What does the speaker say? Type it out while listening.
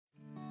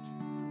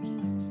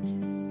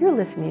You're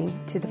listening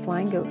to the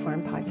Flying Goat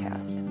Farm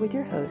podcast with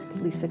your host,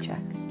 Lisa Check.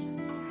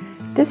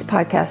 This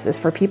podcast is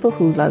for people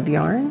who love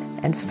yarn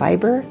and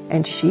fiber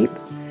and sheep,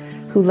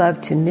 who love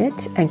to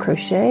knit and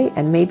crochet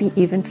and maybe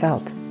even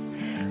felt.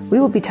 We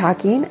will be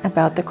talking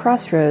about the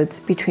crossroads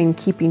between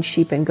keeping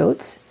sheep and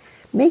goats,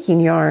 making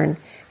yarn,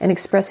 and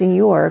expressing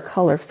your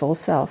colorful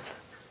self.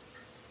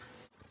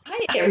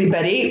 Hi,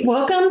 everybody.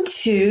 Welcome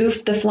to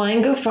the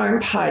Flying Goat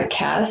Farm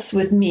podcast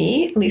with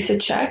me, Lisa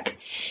Check.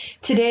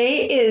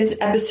 Today is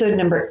episode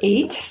number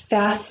 8,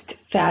 Fast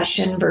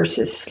Fashion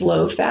versus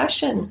Slow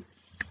Fashion.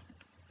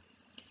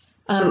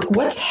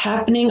 What's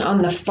happening on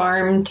the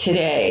farm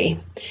today?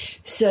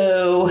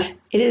 So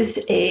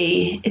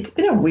it's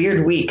been a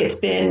weird week. It's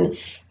been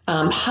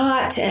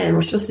hot, and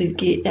we're supposed to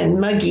get and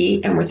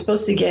muggy, and we're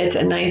supposed to get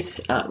a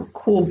nice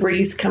cool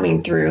breeze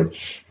coming through.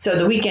 So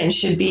the weekend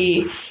should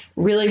be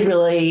really,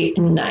 really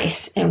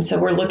nice, and so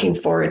we're looking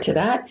forward to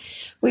that.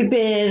 We've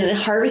been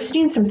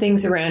harvesting some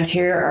things around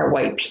here, our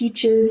white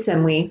peaches,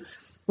 and we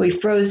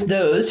froze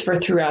those for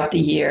throughout the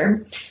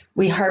year.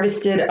 We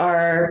harvested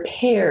our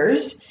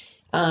pears.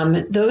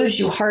 Those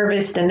you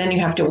harvest and then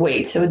you have to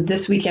wait. So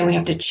this weekend we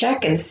have to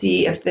check and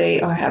see if they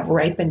have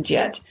ripened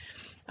yet.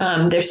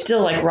 They're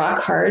still like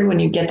rock hard when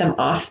you get them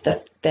off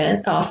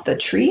the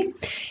tree,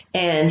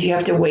 and you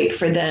have to wait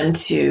for them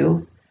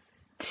to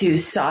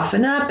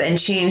soften up and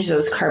change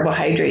those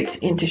carbohydrates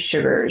into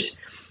sugars.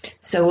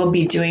 So we'll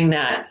be doing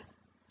that.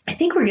 I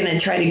think we're going to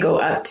try to go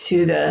up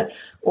to the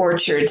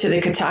orchard, to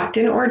the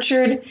Catoctin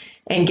orchard,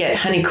 and get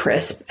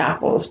Honeycrisp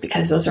apples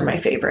because those are my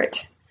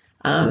favorite.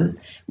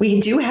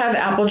 We do have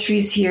apple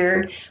trees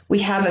here. We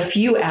have a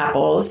few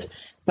apples,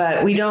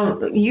 but we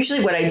don't,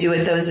 usually what I do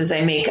with those is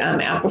I make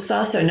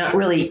applesauce, so not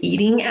really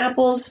eating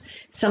apples.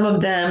 Some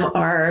of them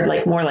are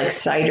more like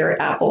cider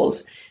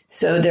apples,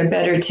 so they're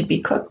better to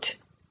be cooked.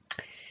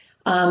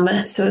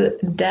 So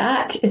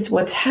that is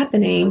what's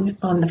happening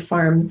on the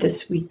farm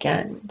this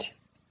weekend.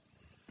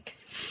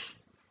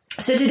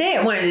 So today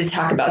I wanted to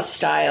talk about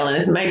style,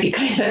 and it might be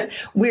kind of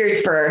weird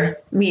for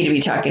me to be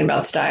talking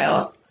about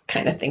style.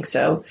 Kind of think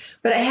so,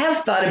 but I have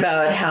thought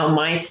about how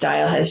my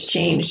style has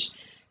changed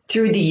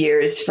through the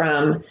years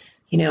from,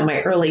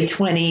 my early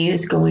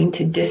 20s going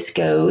to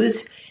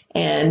discos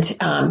and,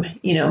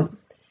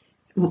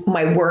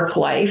 my work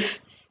life,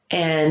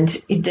 and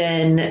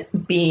then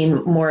being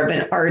more of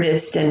an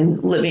artist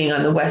and living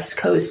on the West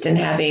Coast and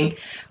having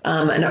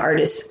an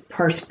artist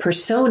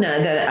persona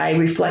that I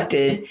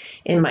reflected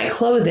in my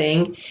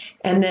clothing.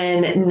 And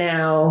then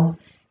now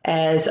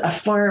as a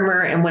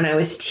farmer and when I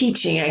was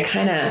teaching, I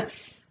kind of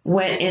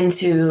went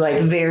into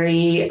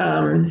very,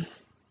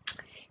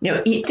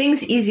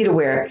 things easy to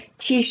wear,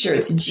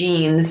 t-shirts,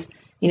 jeans,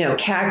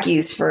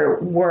 khakis for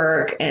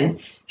work,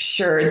 and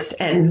shirts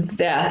and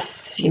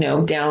vests,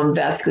 down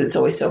vests because it's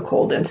always so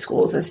cold in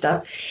schools and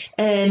stuff.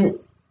 And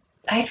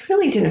I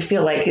really didn't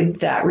feel like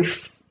that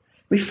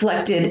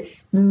reflected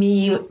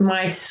me,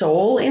 my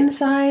soul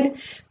inside,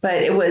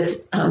 but it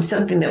was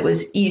something that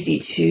was easy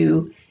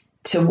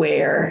to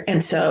wear.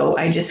 And so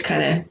I just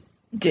kind of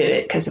did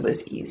it because it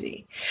was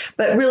easy.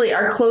 But really,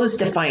 our clothes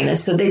define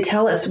us. So they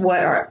tell us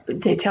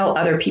they tell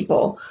other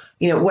people,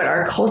 what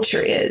our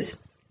culture is,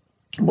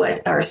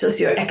 what our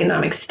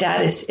socioeconomic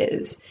status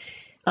is.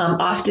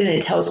 Often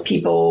it tells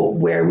people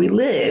where we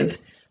live,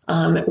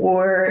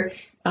 or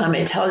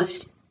it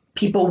tells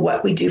people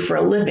what we do for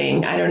a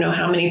living. I don't know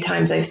how many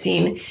times I've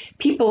seen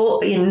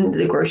people in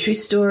the grocery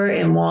store,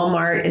 in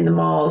Walmart, in the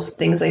malls,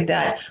 things like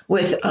that,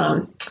 with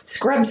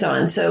scrubs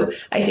on. So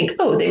I think,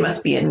 oh, they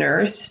must be a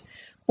nurse,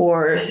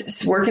 or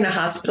work in a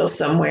hospital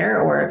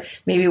somewhere, or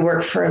maybe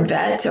work for a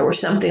vet or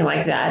something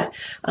like that.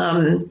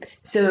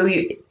 So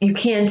you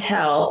can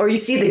tell, or you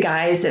see the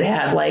guys that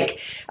have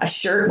a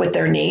shirt with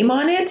their name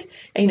on it,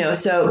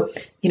 so,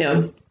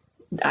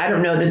 I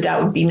don't know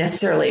that would be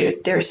necessarily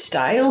their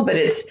style, but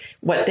it's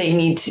what they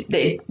need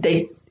to,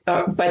 they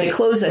by the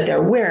clothes that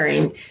they're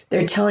wearing,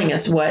 they're telling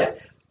us what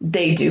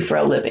they do for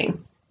a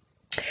living.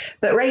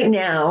 But right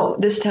now,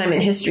 this time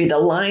in history, the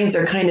lines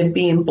are kind of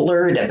being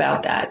blurred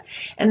about that.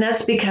 And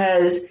that's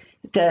because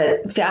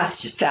the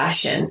fast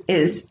fashion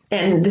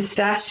and this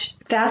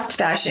fast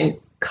fashion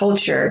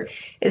culture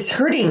is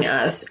hurting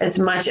us as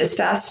much as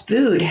fast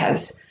food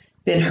has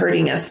been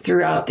hurting us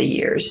throughout the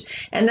years.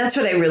 And that's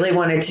what I really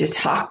wanted to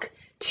talk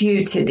to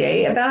you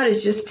today about,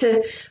 is just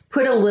to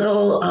put a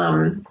little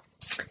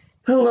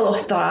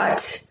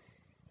thought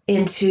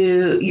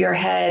into your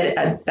head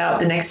about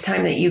the next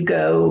time that you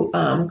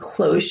go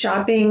clothes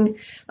shopping,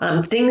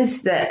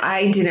 things that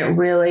I didn't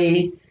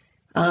really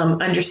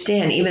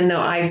understand, even though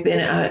I've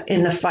been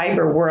in the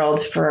fiber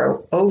world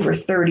for over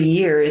 30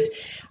 years.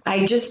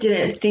 I just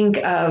didn't think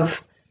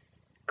of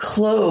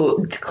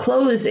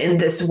clothes in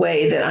this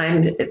way that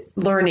I'm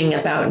learning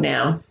about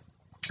now.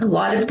 A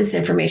lot of this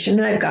information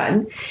that I've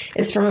gotten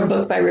is from a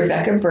book by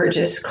Rebecca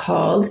Burgess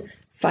called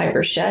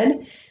Fiber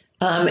Shed.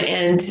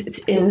 And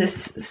in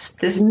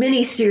this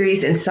mini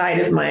series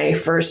inside of my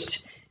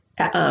first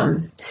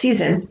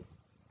season,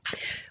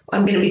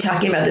 I'm going to be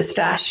talking about this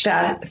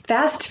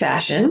fast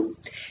fashion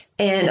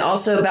and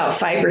also about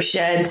fiber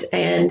sheds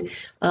and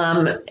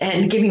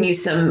giving you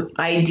some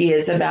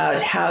ideas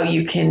about how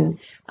you can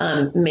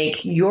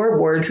make your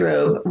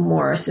wardrobe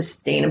more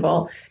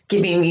sustainable,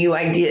 giving you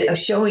idea,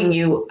 showing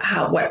you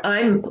what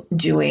I'm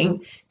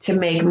doing to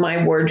make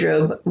my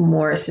wardrobe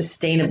more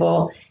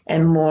sustainable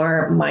and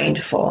more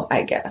mindful,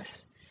 I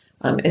guess,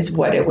 is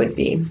what it would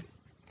be.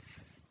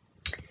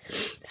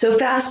 So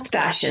fast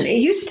fashion, it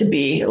used to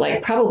be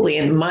like probably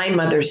in my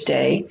mother's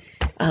day,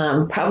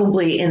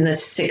 probably in the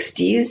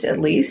 60s at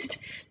least,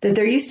 that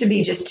there used to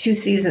be just 2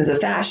 seasons of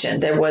fashion.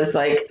 There was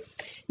like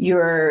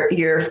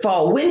your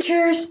fall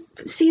winter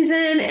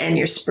season and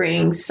your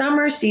spring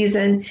summer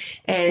season,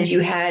 and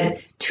you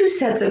had 2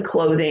 sets of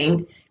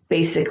clothing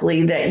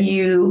basically that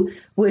you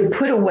would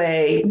put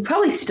away. You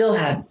probably still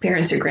have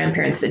parents or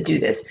grandparents that do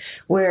this,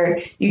 where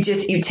you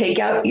take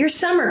out your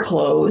summer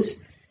clothes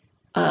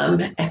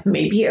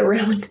maybe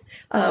around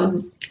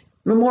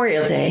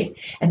Memorial Day,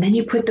 and then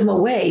you put them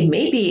away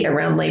maybe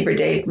around Labor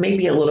Day,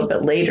 maybe a little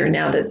bit later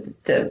now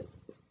that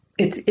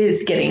it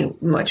is getting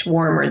much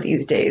warmer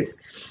these days.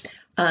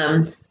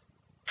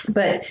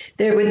 But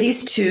there were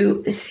these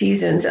 2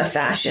 seasons of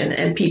fashion,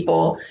 and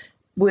people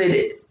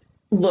would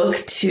look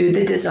to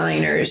the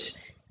designers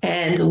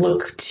and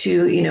look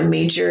to,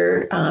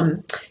 major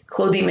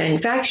clothing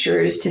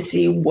manufacturers to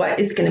see what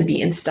is going to be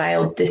in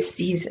style this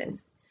season.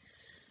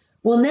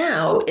 Well,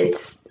 now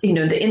it's,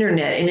 the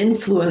internet and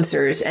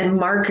influencers and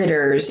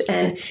marketers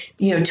and,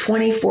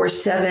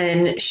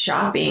 24/7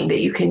 shopping that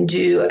you can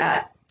do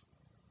at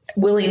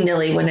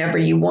willy-nilly whenever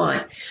you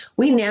want.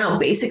 We now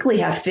basically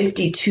have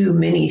 52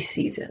 mini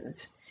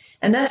seasons,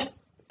 and that's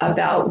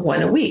about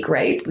 1 a week,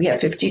 right? We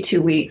have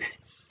 52 weeks.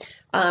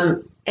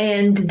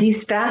 And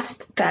these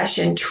fast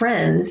fashion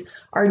trends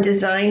are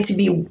designed to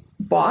be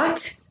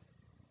bought,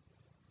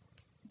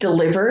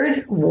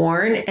 delivered,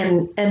 worn,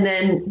 and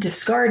then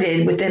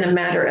discarded within a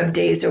matter of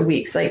days or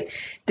weeks. Like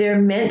they're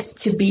meant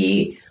to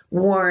be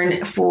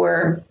worn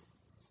for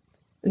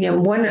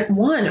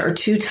one or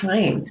 2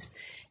 times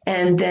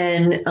and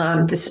then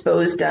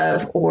disposed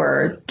of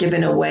or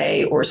given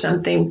away or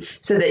something,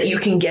 so that you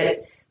can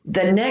get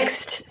the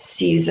next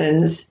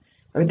season's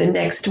or the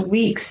next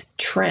week's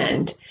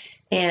trend.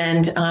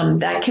 And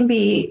that can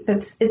be,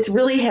 it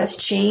really has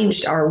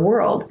changed our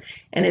world,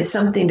 and it's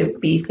something to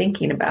be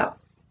thinking about.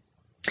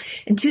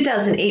 In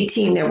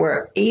 2018, there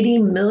were 80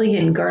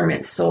 million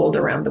garments sold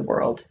around the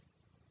world.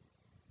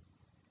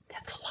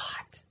 That's a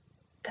lot.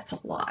 That's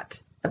a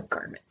lot of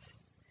garments.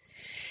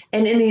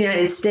 And in the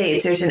United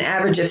States, there's an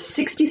average of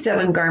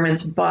 67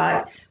 garments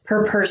bought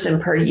per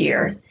person per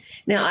year.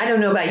 Now, I don't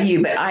know about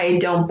you, but I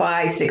don't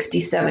buy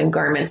 67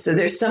 garments. So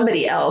there's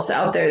somebody else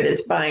out there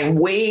that's buying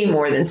way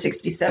more than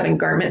 67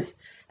 garments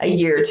a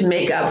year to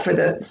make up for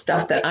the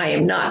stuff that I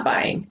am not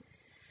buying.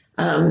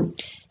 And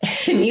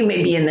you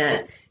may be in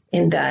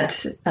that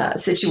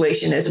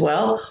situation as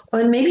well.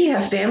 And maybe you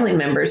have family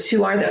members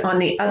who are on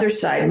the other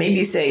side. Maybe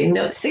you say,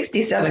 no,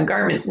 67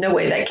 garments, no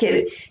way, that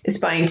kid is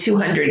buying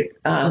 200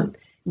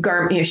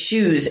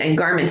 shoes and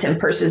garments and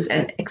purses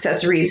and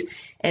accessories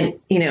and,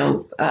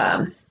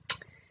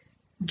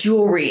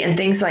 jewelry and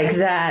things like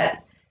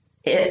that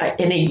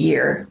in a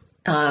year.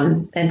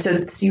 And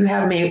so you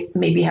have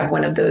maybe have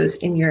one of those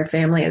in your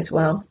family as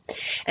well.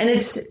 And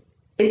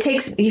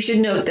you should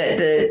note that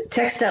the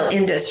textile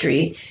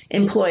industry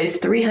employs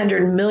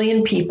 300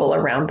 million people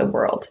around the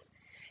world.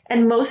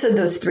 And most of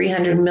those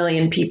 300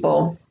 million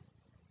people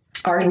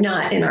are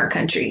not in our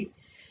country.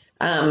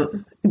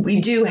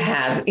 We do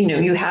have,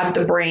 you have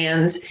the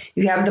brands,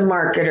 you have the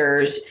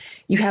marketers,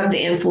 you have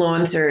the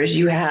influencers,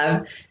 you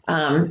have,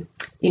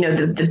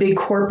 the big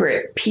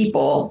corporate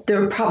people.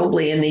 They're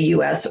probably in the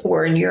US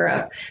or in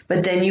Europe.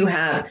 But then you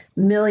have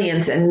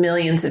millions and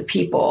millions of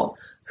people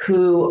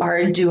who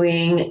are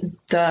doing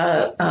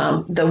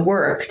the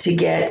work to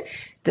get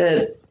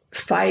the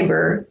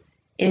fiber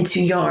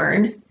into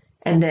yarn,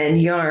 and then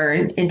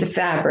yarn into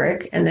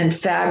fabric, and then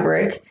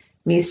fabric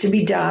needs to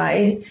be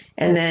dyed,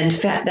 and then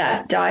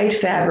that dyed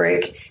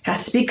fabric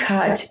has to be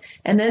cut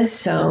and then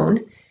sewn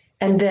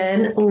and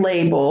then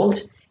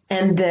labeled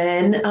and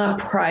then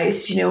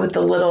priced, with the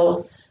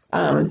little,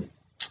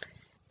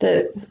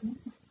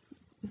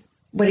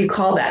 what do you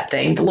call that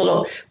thing? The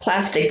little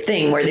plastic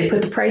thing where they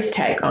put the price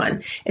tag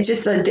on. It's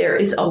just that there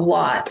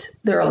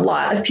are a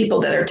lot of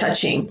people that are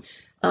touching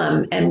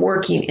and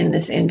working in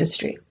this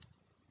industry.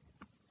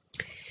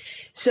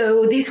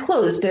 So these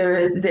clothes,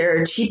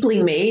 they're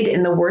cheaply made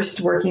in the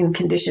worst working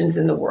conditions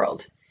in the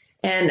world.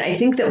 And I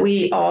think that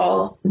we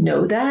all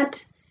know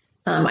that.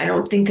 I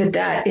don't think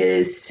that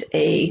is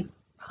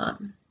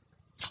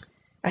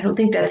I don't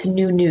think that's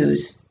new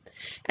news.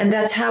 And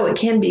that's how it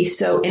can be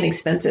so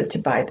inexpensive to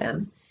buy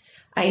them.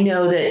 I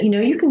know that,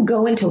 you can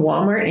go into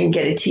Walmart and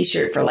get a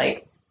t-shirt for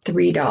like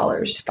 $3,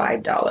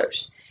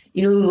 $5.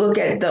 Look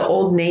at the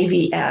Old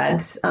Navy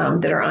ads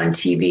that are on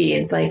TV.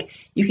 It's like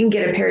you can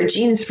get a pair of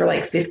jeans for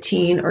like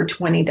 $15 or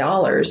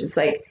 $20. It's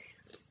like,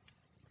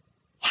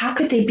 how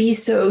could they be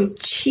so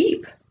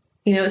cheap?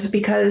 It's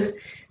because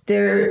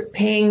they're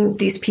paying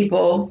these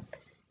people,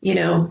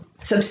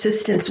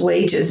 subsistence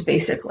wages,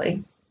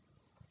 basically.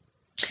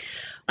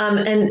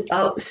 And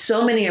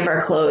so many of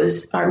our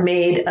clothes are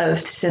made of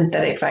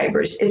synthetic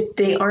fibers. If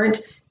they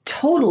aren't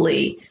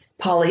totally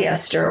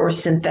polyester or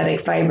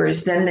synthetic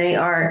fibers, then they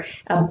are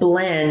a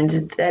blend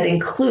that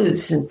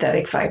includes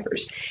synthetic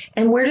fibers.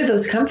 And where do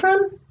those come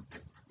from?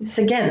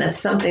 That's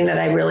something that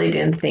I really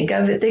didn't think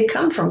of. They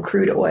come from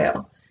crude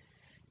oil.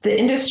 The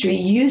industry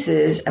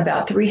uses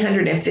about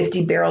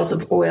 350 barrels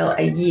of oil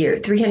a year.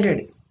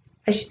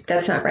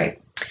 That's not right.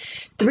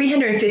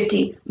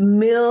 350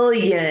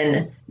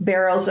 million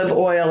barrels of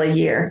oil a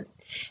year.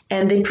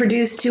 And they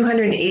produce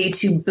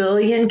 282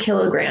 billion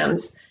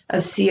kilograms of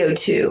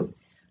CO2.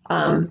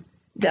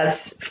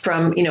 That's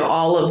from,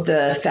 all of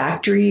the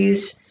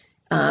factories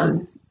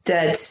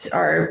that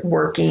are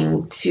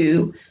working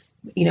to,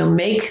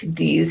 make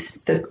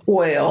the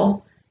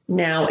oil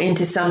now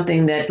into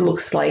something that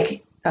looks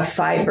like a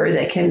fiber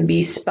that can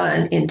be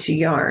spun into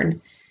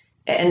yarn,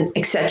 and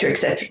et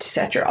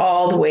cetera,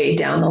 all the way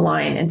down the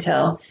line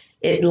until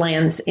it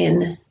lands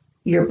in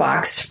your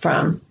box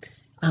from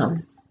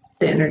the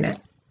internet.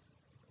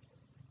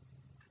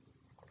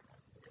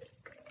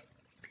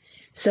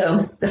 So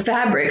the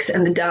fabrics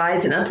and the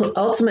dyes and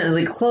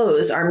ultimately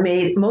clothes are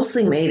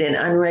mostly made in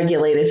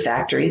unregulated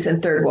factories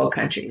in third world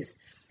countries.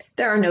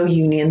 There are no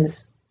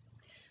unions.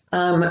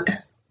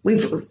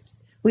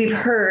 We've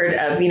heard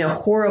of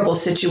horrible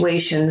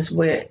situations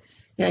where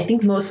I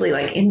think mostly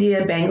like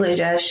India,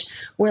 Bangladesh,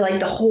 where like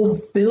the whole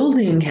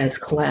building has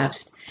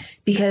collapsed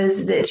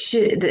because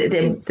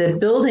the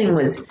building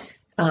was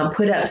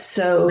put up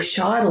so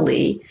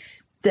shoddily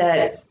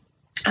that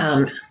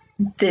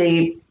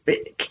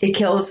it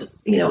kills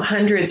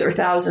hundreds or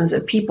thousands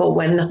of people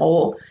when the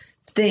whole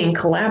thing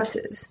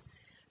collapses.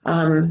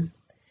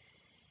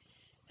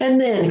 And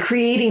then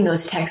creating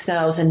those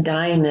textiles and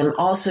dyeing them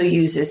also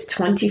uses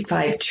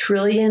 25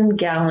 trillion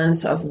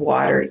gallons of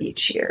water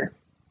each year.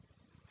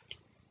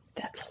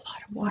 That's a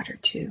lot of water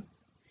too.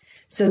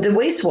 So the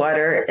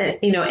wastewater,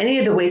 any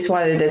of the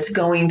wastewater that's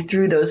going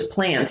through those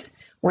plants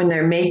when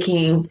they're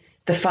making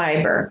the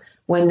fiber,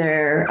 when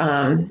they're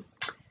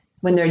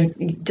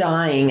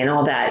dyeing and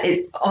all that,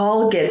 the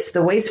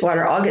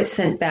wastewater all gets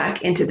sent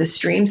back into the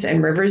streams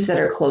and rivers that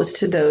are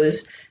close to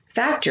those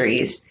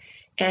factories.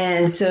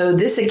 And so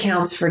this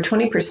accounts for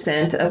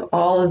 20% of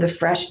all of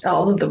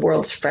the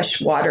world's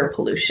freshwater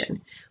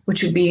pollution,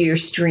 which would be your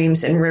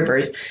streams and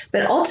rivers.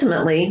 But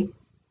ultimately,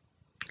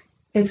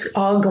 it's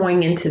all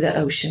going into the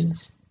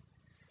oceans.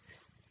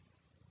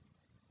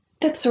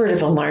 That's sort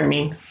of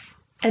alarming.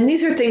 And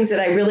these are things that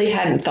I really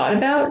hadn't thought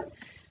about.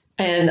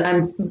 And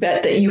I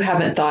bet that you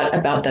haven't thought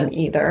about them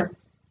either.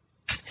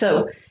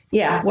 So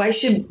yeah, why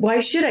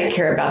should I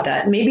care about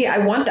that? Maybe I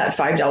want that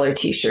 $5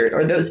 t-shirt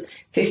or those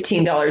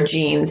 $15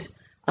 jeans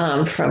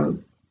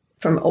from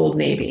Old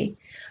Navy.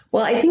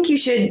 Well, I think you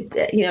should,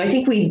 I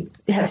think we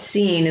have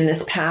seen in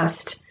this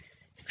past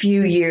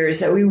few years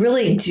that we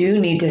really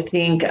do need to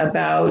think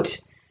about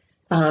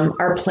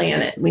our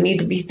planet. We need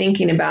to be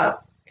thinking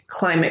about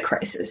climate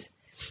crisis.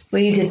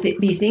 We need to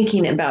be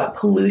thinking about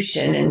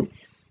pollution and,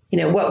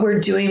 what we're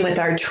doing with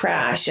our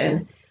trash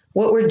and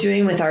what we're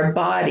doing with our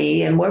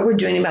body and what we're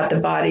doing about the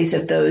bodies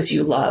of those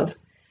you love.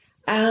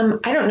 I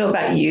don't know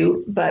about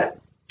you, but,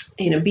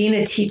 being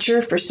a teacher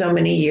for so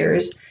many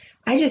years,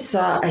 I just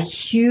saw a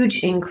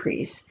huge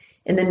increase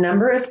in the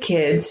number of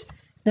kids,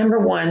 number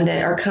one,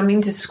 that are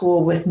coming to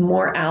school with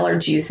more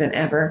allergies than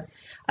ever.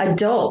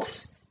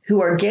 Adults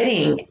who are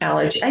getting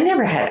allergies. I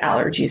never had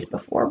allergies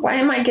before. Why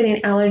am I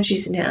getting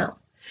allergies now?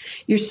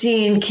 You're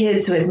seeing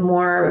kids with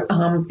more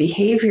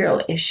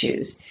behavioral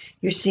issues.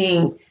 You're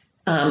seeing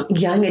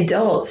young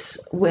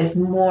adults with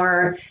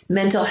more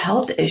mental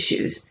health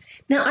issues.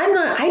 Now,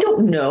 I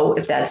don't know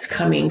if that's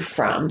coming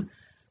from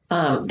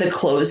the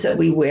clothes that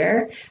we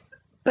wear,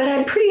 but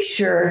I'm pretty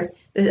sure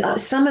that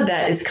some of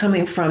that is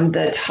coming from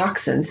the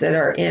toxins that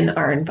are in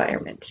our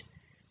environment.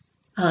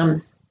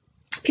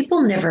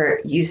 People never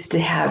used to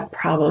have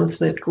problems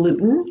with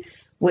gluten,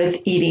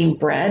 with eating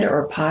bread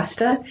or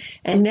pasta.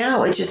 And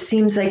now it just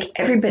seems like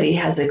everybody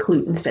has a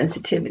gluten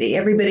sensitivity.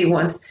 Everybody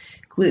wants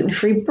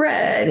gluten-free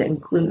bread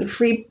and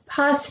gluten-free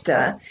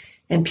pasta.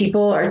 And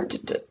people are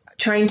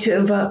trying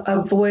to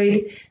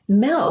avoid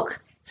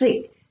milk. It's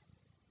like,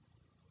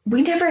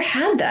 we never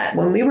had that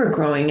when we were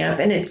growing up.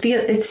 And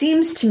it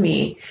seems to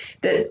me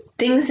that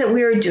things that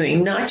we are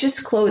doing, not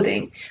just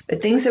clothing,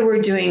 but things that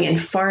we're doing in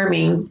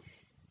farming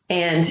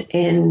and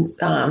in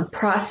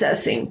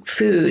processing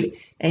food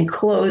and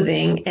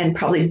clothing and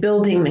probably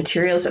building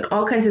materials and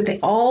all kinds of things,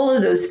 all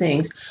of those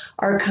things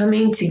are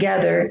coming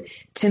together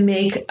to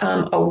make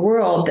a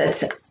world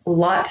that's a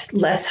lot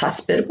less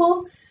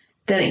hospitable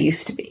than it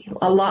used to be,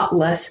 a lot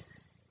less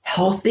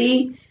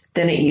healthy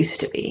than it used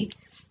to be.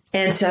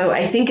 And so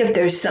I think if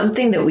there's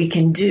something that we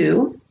can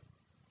do,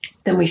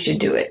 then we should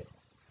do it.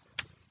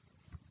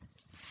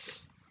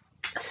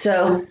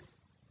 So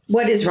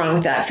what is wrong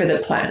with that for the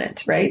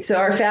planet, right? So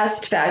our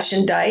fast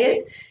fashion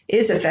diet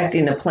is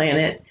affecting the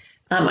planet.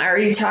 I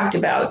already talked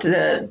about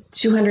the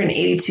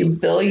 282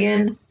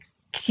 billion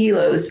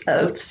kilos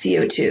of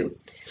CO2.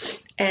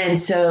 And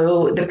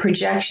so the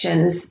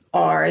projections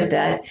are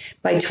that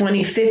by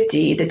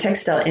 2050, the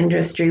textile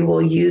industry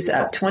will use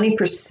up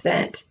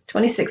 20%,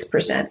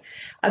 26%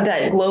 of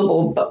that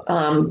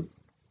global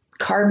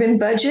carbon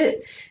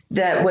budget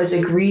that was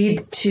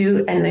agreed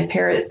to in the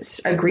Paris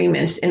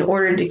agreements in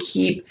order to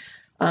keep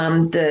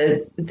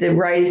the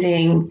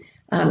rising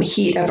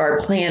heat of our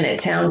planet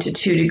down to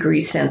 2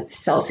 degrees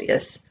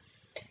Celsius.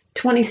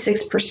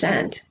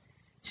 26%.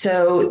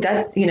 So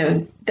that,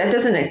 that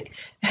doesn't,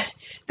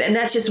 and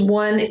that's just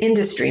one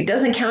industry. It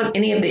doesn't count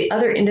any of the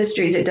other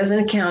industries. It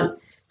doesn't account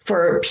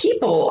for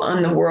people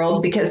on the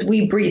world because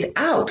we breathe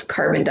out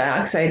carbon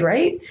dioxide,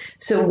 right?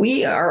 So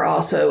we are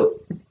also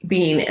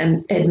being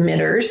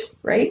emitters,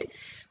 right?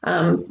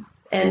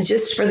 And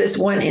just for this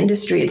one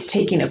industry, it's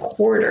taking a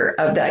quarter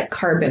of that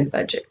carbon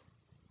budget.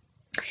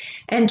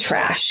 And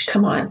trash,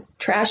 come on,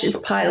 trash is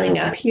piling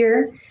up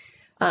here.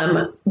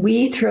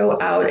 We throw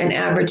out an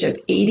average of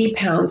 80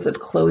 pounds of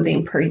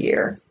clothing per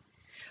year.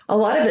 A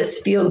lot of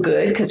us feel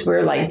good because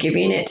we're like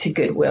giving it to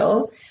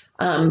Goodwill.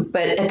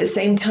 But at the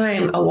same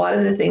time, a lot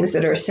of the things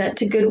that are sent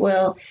to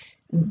Goodwill,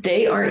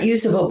 they aren't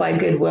usable by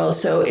Goodwill.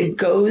 So it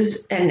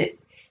goes and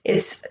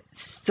it's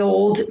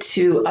sold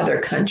to other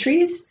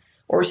countries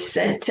or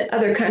sent to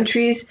other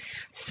countries.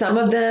 Some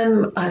of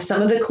them,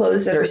 some of the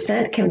clothes that are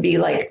sent can be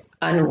like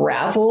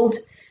unraveled,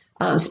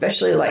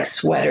 especially like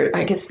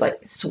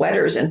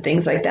sweaters and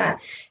things like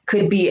that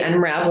could be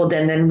unraveled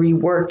and then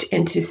reworked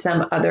into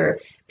some other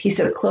piece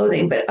of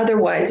clothing. But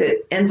otherwise,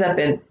 it ends up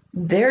in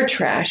their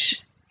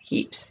trash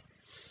heaps.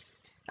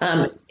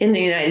 In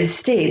the United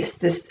States,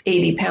 this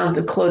 80 pounds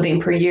of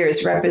clothing per year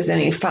is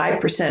representing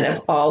 5%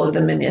 of all of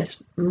the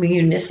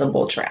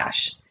municipal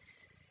trash.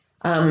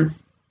 And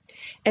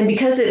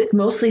because it's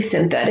mostly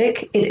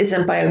synthetic, it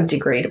isn't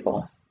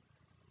biodegradable.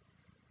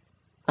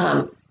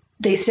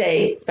 They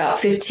say about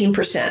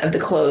 15% of the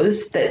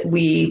clothes that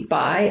we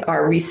buy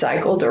are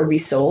recycled or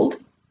resold.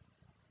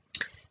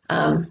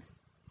 I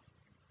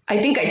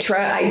think I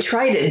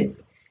try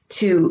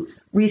to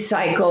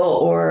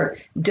recycle or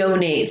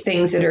donate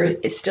things that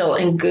are still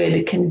in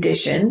good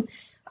condition.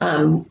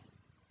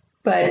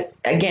 But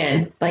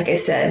again, like I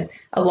said,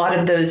 a lot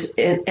of those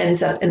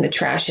ends up in the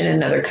trash in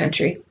another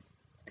country.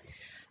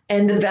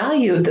 And the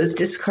value of those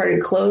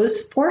discarded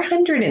clothes,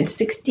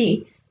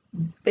 $460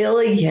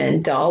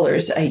 billion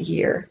a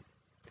year.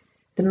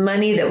 The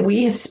money that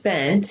we have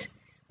spent,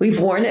 we've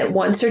worn it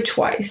once or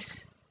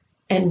twice,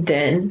 and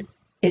then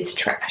it's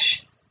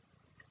trash.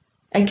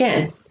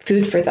 Again,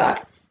 food for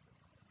thought.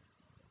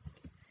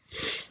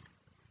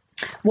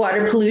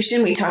 Water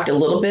pollution, we talked a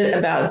little bit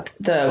about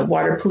the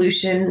water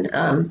pollution,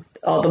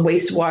 all the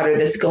wastewater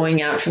that's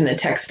going out from the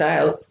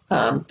textile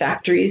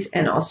factories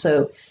and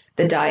also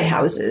the dye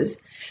houses.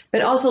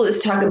 But also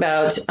let's talk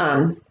about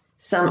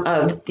some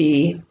of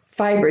the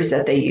fibers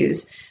that they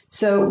use.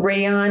 So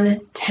rayon,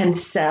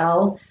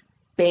 tencel,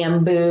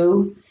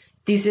 bamboo,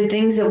 these are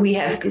things that we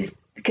have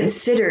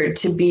considered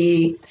to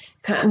be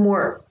kind of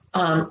more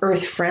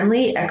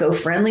earth-friendly,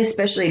 eco-friendly,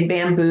 especially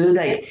bamboo.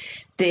 Like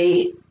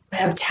they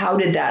have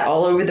touted that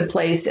all over the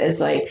place as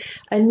like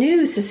a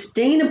new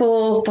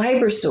sustainable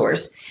fiber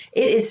source.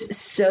 It is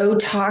so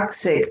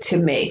toxic to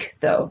make,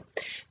 though.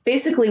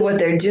 Basically what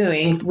they're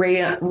doing,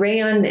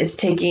 rayon is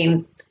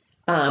taking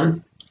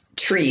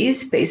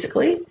trees,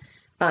 basically.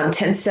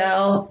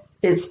 Tencel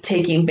is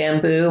taking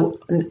bamboo,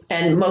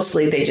 and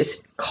mostly they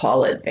just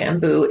call it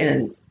bamboo.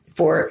 And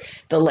for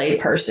the lay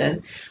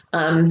person,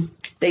 they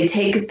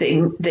make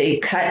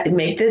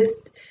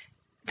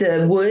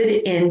the wood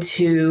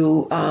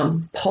into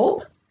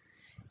pulp,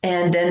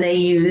 and then they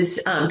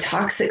use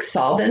toxic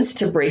solvents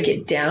to break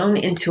it down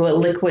into a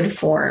liquid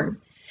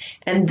form.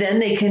 And then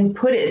they can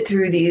put it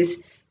through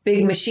these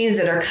big machines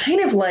that are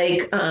kind of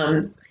like,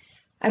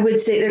 I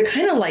would say they're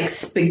kind of like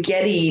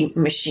spaghetti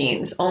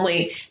machines,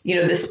 only,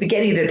 the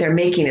spaghetti that they're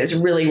making is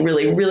really,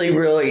 really, really,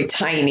 really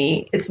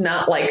tiny. It's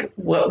not like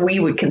what we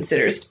would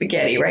consider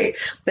spaghetti, right?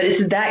 But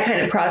it's that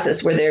kind of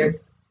process where they're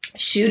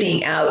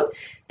shooting out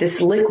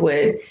this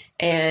liquid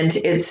and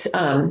it's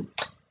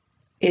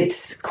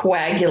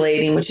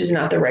coagulating, which is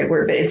not the right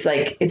word, but it's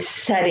like it's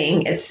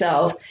setting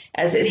itself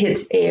as it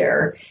hits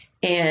air.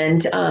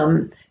 And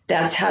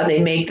that's how they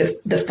make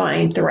the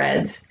fine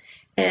threads.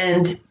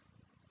 And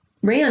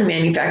rayon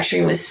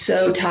manufacturing was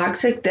so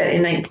toxic that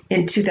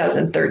in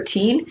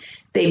 2013,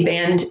 they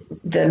banned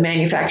the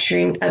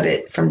manufacturing of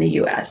it from the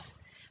U.S.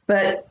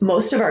 But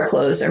most of our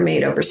clothes are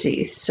made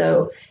overseas,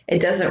 so it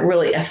doesn't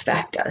really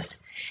affect us.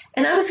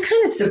 And I was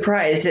kind of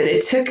surprised that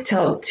it took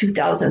till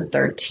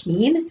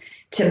 2013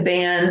 to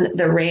ban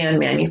the rayon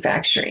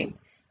manufacturing.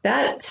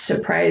 That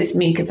surprised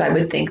me because I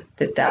would think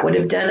that would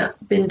have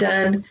been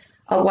done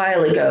a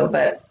while ago,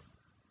 but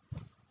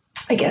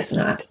I guess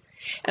not.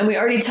 And we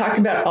already talked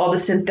about all the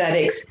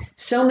synthetics,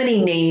 so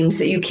many names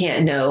that you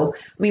can't know.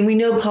 I mean, we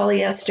know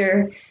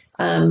polyester,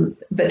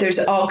 but there's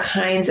all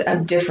kinds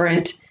of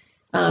different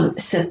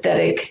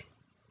synthetic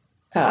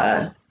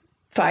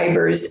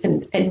fibers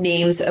and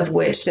names of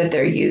which that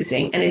they're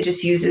using. And it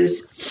just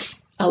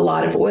uses a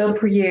lot of oil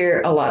per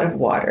year, a lot of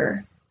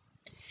water.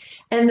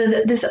 And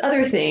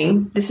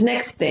this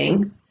next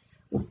thing,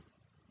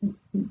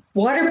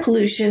 water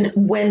pollution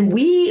when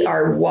we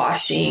are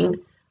washing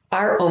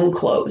our own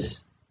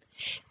clothes.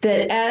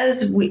 That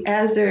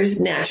as there's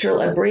natural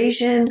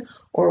abrasion,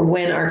 or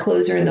when our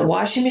clothes are in the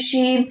washing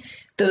machine,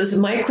 those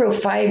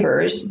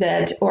microfibers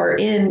that are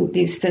in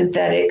these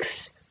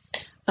synthetics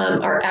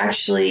are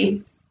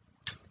actually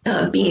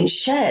being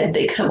shed.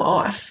 They come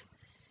off,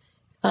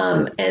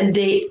 and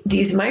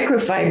these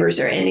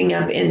microfibers are ending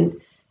up in,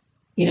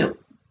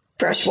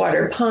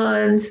 freshwater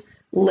ponds,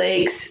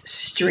 lakes,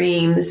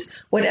 streams,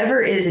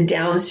 whatever is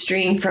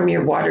downstream from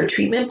your water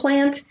treatment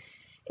plant.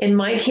 In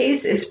my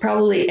case, it's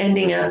probably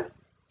ending up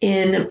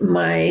in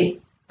my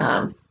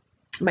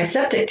my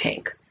septic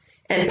tank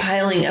and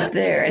piling up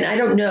there. And I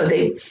don't know,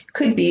 they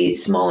could be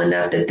small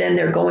enough that then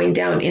they're going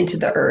down into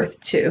the earth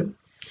too.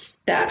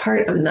 That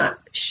part I'm not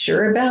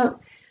sure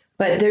about,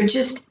 but they're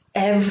just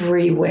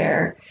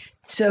everywhere.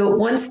 So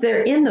once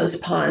they're in those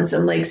ponds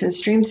and lakes and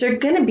streams, they're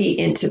going to be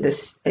into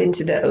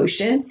the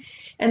ocean,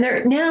 and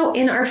they're now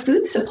in our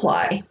food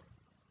supply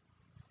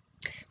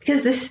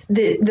because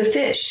the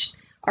fish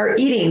are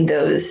eating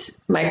those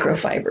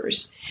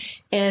microfibers.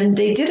 And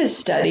they did a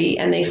study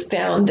and they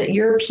found that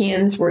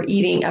Europeans were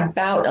eating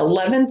about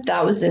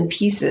 11,000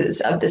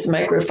 pieces of this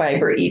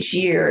microfiber each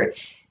year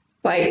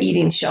by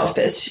eating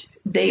shellfish.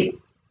 They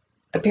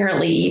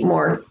apparently eat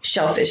more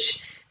shellfish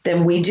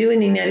than we do in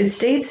the United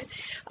States.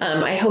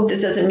 I hope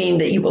this doesn't mean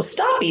that you will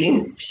stop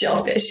eating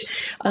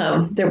shellfish.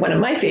 They're one of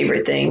my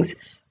favorite things,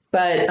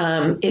 but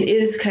it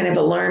is kind of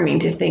alarming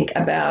to think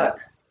about.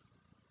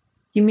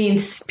 You mean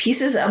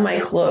pieces of my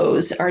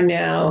clothes are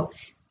now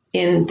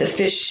in the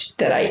fish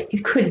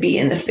it could be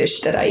in the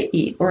fish that I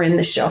eat, or in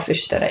the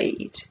shellfish that I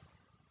eat.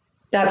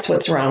 That's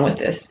what's wrong with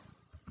this.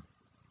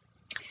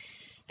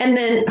 And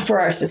then for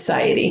our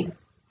society.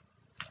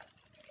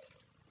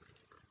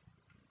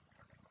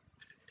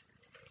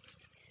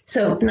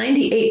 So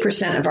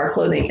 98% of our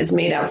clothing is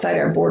made outside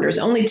our borders.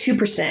 Only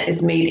 2%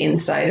 is made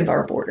inside of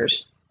our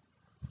borders.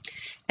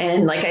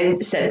 And like I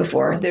said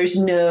before, there's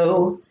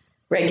no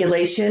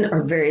regulation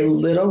or very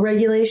little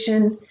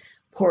regulation,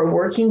 poor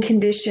working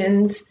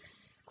conditions,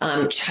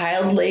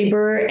 child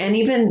labor, and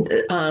even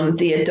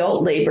the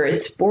adult labor.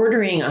 It's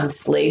bordering on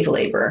slave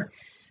labor.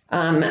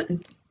 The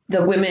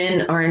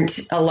women aren't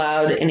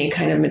allowed any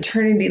kind of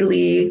maternity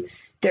leave.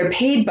 They're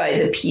paid by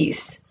the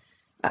piece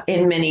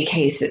in many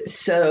cases.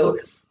 So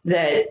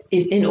that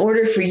in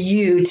order for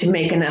you to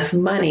make enough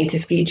money to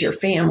feed your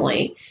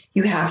family,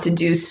 you have to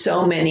do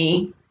so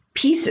many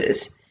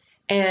pieces.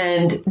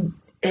 And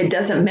it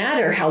doesn't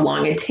matter how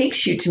long it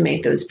takes you to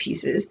make those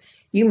pieces.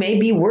 You may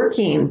be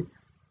working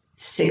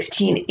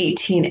 16,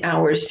 18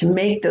 hours to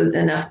make those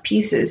enough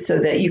pieces so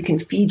that you can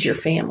feed your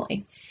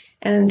family.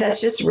 And that's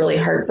just really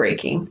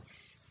heartbreaking.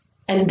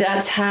 And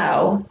that's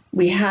how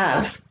we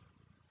have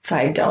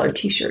 $5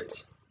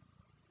 t-shirts.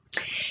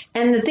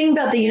 And the thing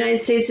about the United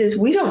States is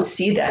we don't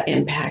see that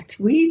impact.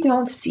 We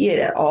don't see it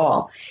at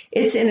all.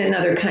 It's in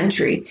another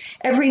country.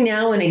 Every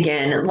now and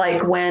again,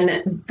 like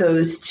when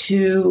those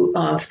two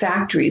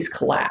factories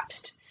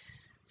collapsed.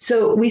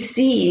 So we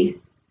see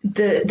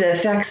the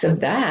effects of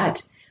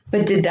that.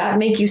 But did that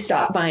make you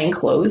stop buying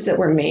clothes that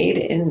were made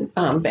in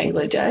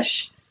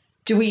Bangladesh?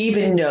 Do we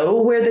even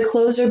know where the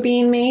clothes are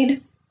being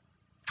made?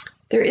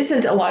 There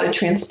isn't a lot of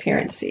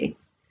transparency.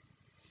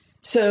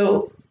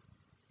 So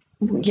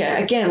yeah,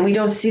 again, we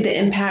don't see the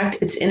impact.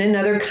 It's in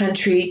another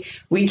country.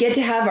 We get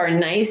to have our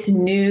nice,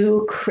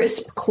 new,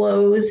 crisp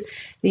clothes.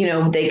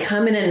 They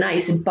come in a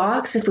nice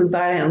box if we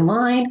buy it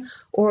online,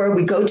 or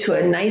we go to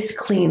a nice,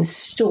 clean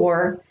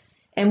store,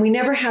 and we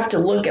never have to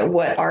look at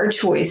what our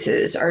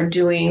choices are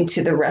doing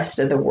to the rest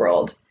of the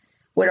world.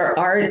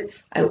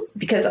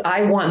 Because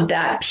I want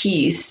that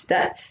piece,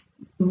 that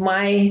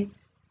my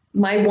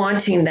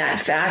wanting that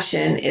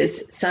fashion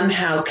is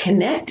somehow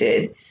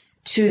connected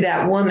to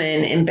that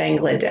woman in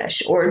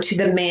Bangladesh, or to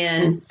the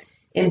man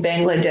in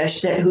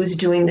Bangladesh who's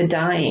doing the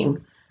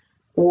dyeing,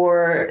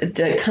 or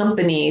the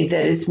company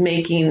that is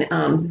making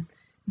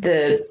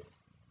the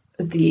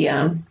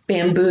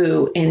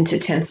bamboo into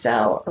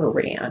tencel or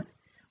rayon.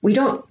 We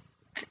don't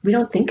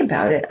think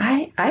about it.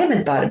 I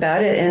haven't thought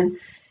about it, and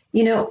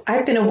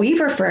I've been a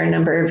weaver for a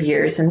number of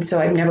years, and so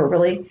I've never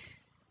really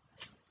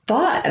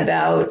thought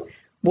about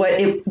what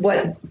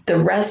the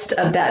rest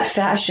of that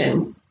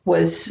fashion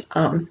was.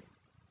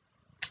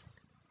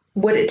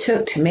 What it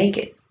took to make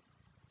it.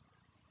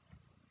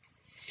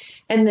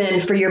 And then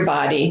for your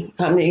body,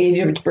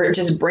 you're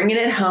just bringing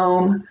it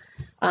home.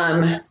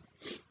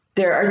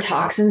 There are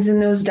toxins in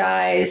those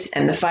dyes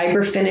and the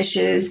fiber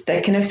finishes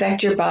that can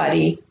affect your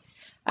body.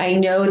 I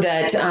know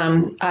that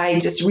I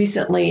just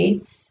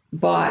recently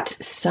bought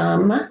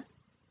some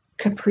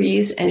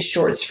capris and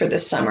shorts for the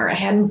summer. I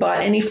hadn't bought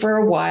any for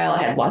a while.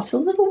 I had lost a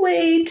little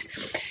weight.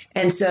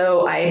 And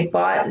so I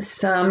bought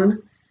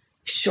some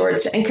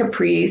shorts and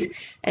capris.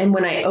 And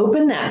when I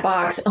opened that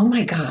box, oh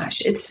my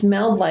gosh, it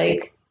smelled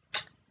like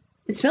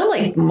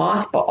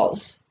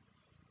mothballs.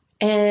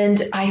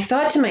 And I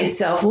thought to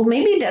myself, well,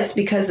 maybe that's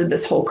because of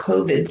this whole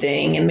COVID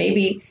thing, and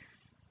maybe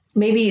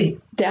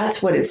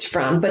that's what it's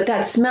from. But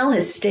that smell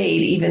has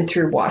stayed even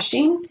through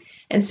washing.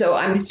 And so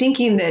I'm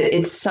thinking that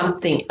it's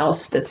something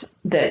else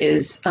that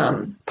is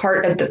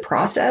part of the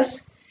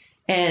process.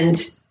 And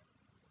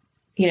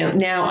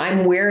now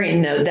I'm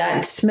wearing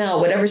that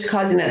smell, whatever's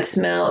causing that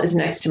smell is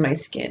next to my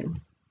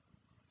skin.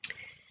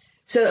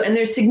 So, and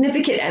there's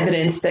significant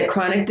evidence that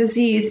chronic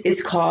disease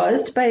is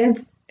caused by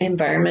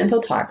environmental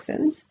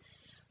toxins.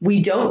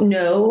 We don't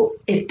know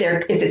if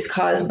it's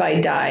caused by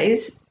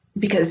dyes,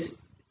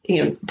 because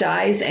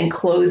dyes and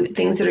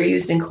things that are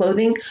used in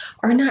clothing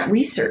are not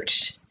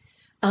researched.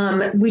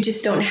 We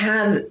just don't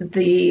have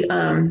the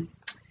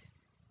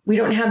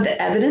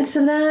evidence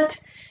of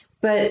that,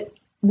 but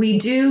we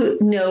do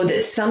know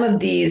that some of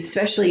these,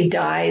 especially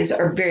dyes,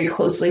 are very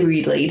closely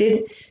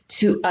related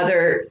to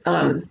other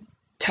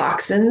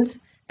toxins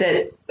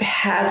that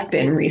have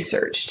been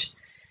researched.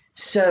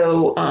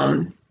 So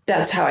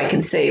that's how I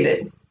can say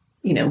that,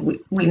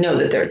 we know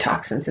that there are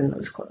toxins in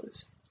those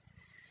clothes.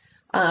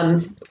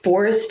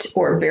 Forest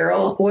or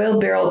oil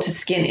barrel to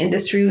skin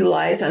industry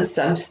relies on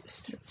some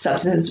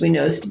substances we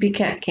know to be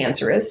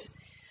cancerous,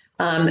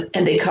 and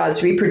they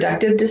cause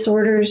reproductive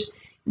disorders,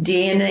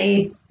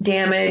 DNA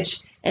damage,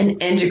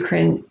 and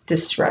endocrine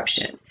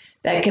disruption.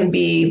 That can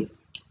be,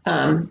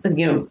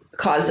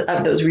 cause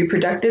of those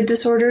reproductive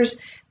disorders,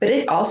 but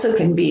it also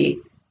can be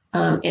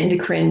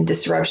endocrine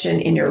disruption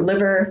in your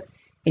liver,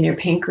 in your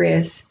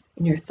pancreas,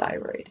 in your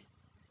thyroid,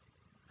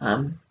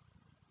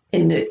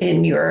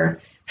 in your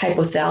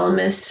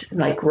hypothalamus,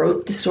 like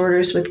growth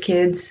disorders with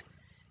kids.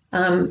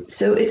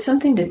 So it's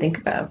something to think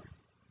about.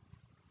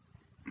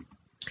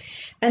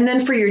 And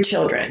then for your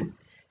children.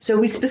 So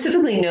we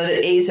specifically know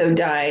that azo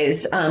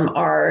dyes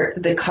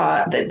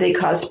that they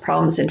cause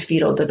problems in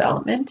fetal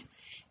development,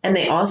 and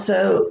they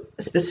also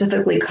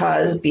specifically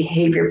cause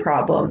behavior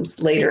problems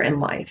later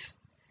in life.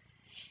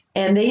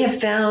 And they have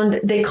found,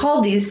 they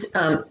call these,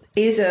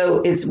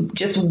 azo is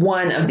just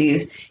one of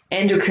these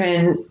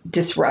endocrine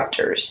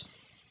disruptors.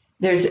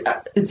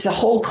 It's a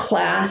whole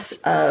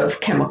class of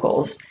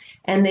chemicals,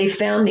 and they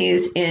found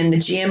these in the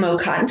GMO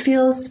cotton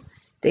fields.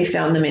 They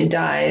found them in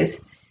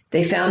dyes.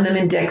 They found them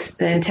in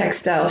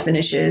textile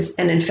finishes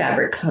and in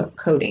fabric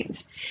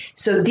coatings.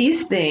 So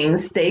these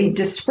things, they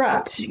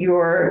disrupt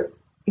your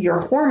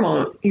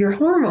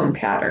hormone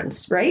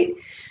patterns, right?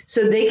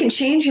 So they can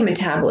change your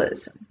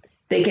metabolism.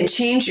 They can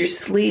change your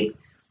sleep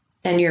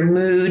and your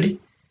mood.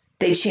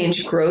 They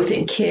change growth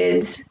in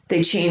kids.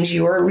 They change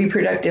your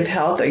reproductive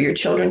health or your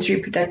children's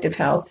reproductive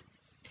health.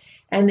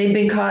 And they've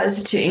been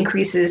caused to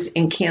increases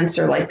in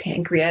cancer like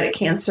pancreatic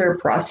cancer,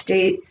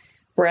 prostate,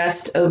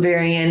 breast,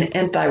 ovarian,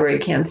 and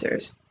thyroid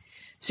cancers.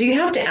 So you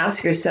have to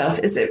ask yourself,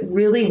 is it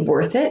really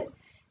worth it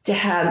to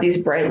have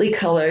these brightly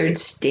colored,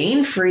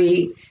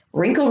 stain-free,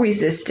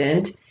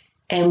 wrinkle-resistant,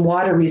 and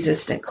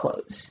water-resistant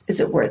clothes? Is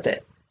it worth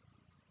it?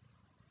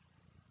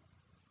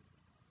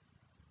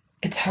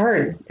 It's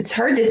hard. It's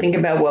hard to think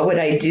about what would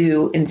I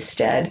do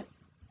instead.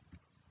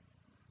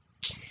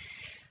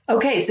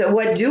 Okay, so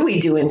what do we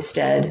do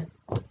instead?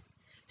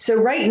 So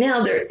right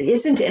now, there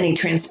isn't any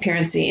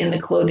transparency in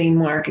the clothing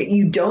market.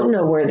 You don't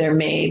know where they're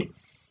made.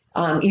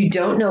 You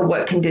don't know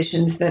what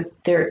conditions that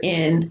they're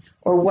in,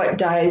 or what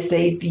dyes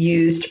they've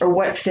used, or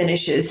what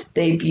finishes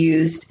they've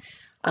used.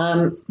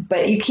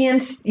 But you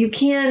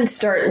can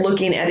start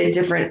looking at a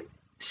different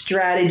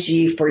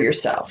strategy for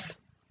yourself.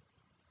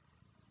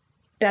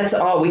 That's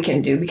all we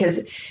can do,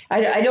 because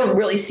I don't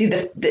really see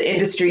the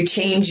industry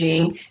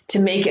changing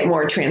to make it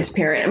more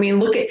transparent. I mean,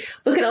 look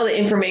at all the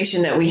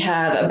information that we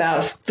have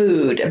about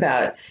food,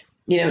 about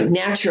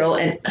natural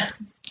and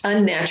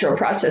unnatural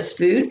processed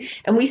food,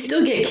 and we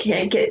still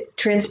can't get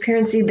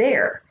transparency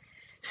there.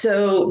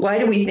 So why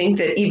do we think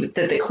that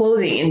that the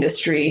clothing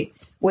industry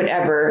would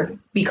ever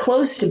be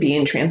close to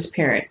being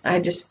transparent?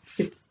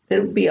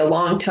 It'll be a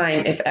long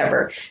time, if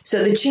ever.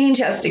 So the change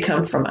has to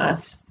come from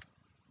us.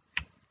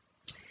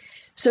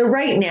 So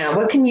right now,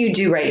 what can you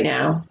do right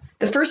now?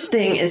 The first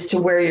thing is to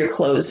wear your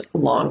clothes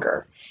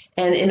longer.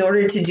 And in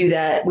order to do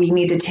that, we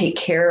need to take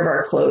care of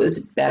our clothes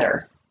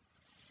better.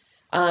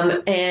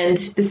 And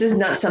this is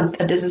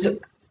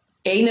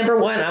number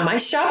one on my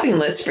shopping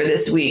list for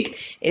this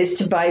week, is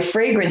to buy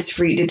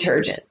fragrance-free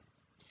detergent.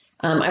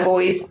 I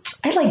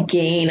like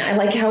Gain. I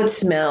like how it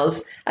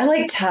smells. I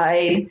like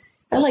Tide.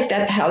 I like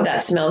how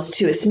that smells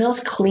too. It smells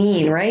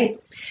clean, right?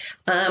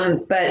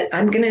 But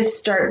I'm going to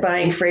start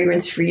buying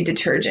fragrance-free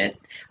detergent.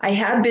 I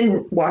have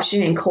been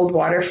washing in cold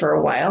water for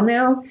a while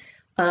now,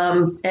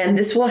 and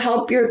this will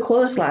help your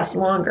clothes last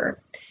longer.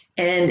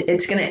 And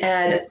it's going to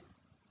add,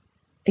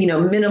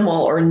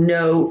 minimal or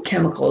no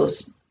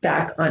chemicals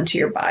back onto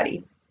your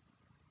body.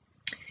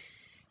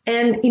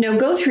 And,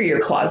 go through your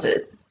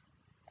closet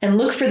and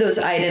look for those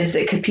items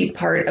that could be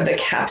part of a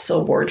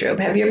capsule wardrobe.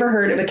 Have you ever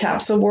heard of a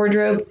capsule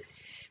wardrobe?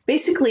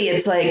 Basically,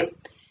 it's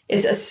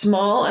a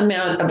small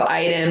amount of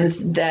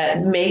items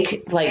that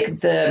make like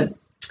the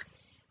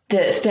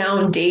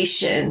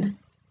foundation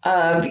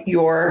of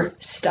your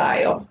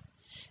style.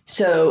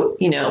 So,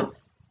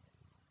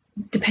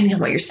 depending on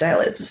what your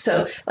style is.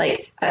 So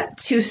like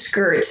 2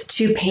 skirts,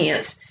 2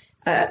 pants,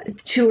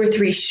 2 or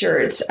 3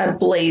 shirts, a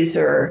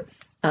blazer,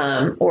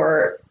 and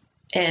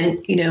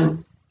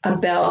a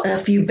belt, a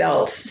few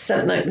belts,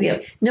 something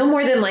like no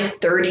more than like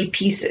 30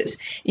 pieces.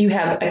 You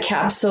have a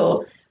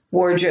capsule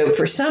wardrobe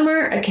for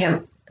summer,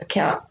 a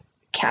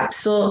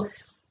capsule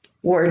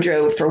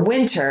wardrobe for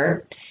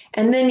winter,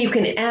 and then you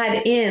can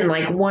add in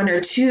like 1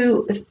 or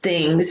 2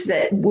 things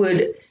that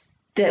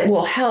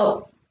will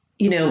help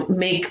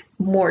make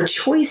more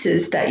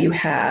choices that you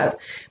have,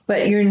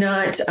 but you're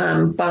not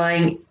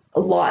buying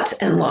lots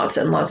and lots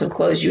and lots of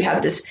clothes. You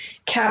have this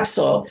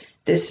capsule,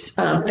 this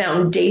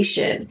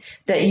foundation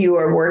that you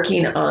are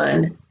working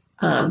on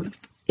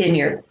in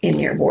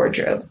your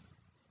wardrobe.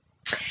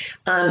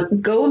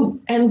 Go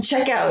and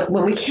check out,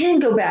 when we can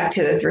go back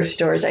to the thrift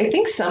stores. I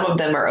think some of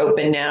them are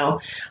open now,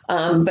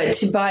 but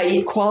to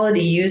buy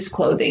quality used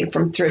clothing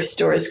from thrift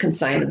stores,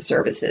 consignment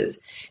services,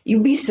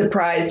 you'd be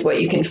surprised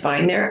what you can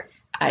find there.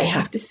 I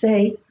have to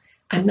say,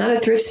 I'm not a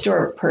thrift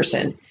store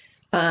person,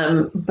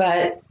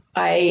 but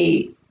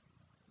I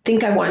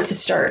think I want to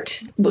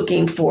start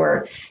looking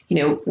for,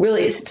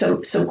 really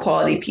some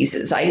quality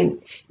pieces. I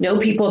know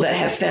people that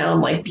have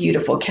found like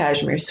beautiful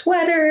cashmere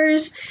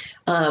sweaters,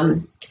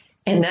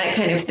 and that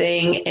kind of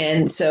thing.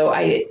 And so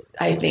I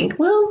think,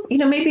 well,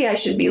 maybe I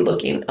should be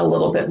looking a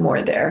little bit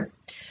more there.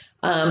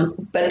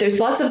 But there's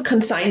lots of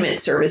consignment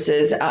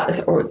services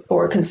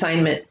or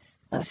consignment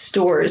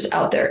stores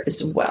out there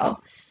as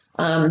well.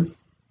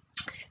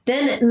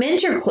 Then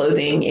mend your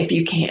clothing if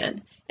you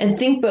can, and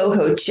think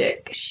boho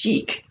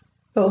chic.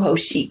 Boho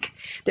chic.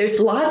 There's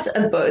lots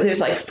of there's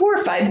like 4 or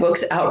 5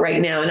 books out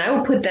right now, and I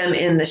will put them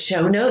in the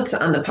show notes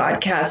on the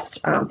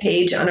podcast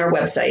page on our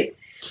website.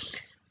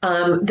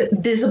 The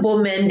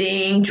visible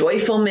mending,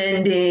 joyful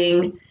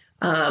mending,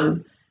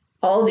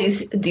 all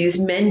these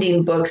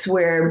mending books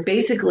where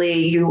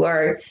basically you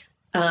are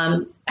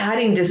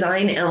adding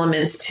design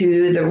elements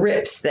to the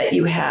rips that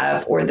you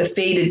have or the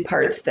faded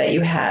parts that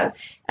you have,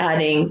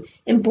 adding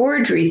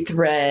embroidery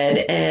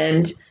thread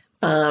and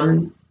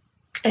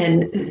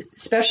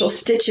special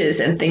stitches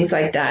and things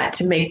like that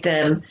to make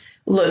them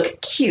look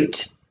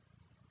cute.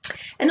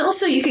 And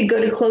also you could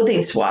go to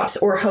clothing swaps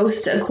or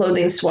host a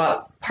clothing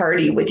swap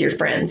party with your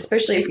friends,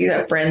 especially if you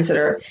have friends that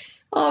are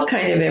all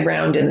kind of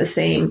around in the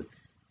same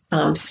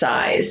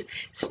size.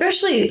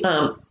 Especially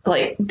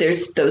like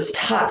there's those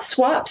tot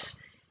swaps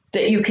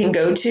that you can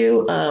go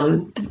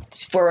to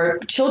for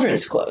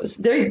children's clothes.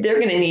 They're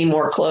going to need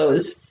more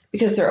clothes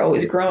because they're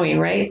always growing,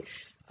 right?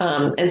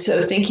 And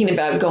so thinking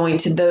about going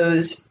to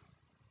those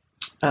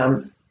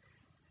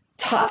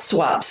tot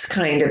swaps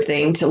kind of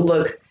thing to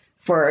look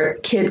for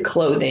kid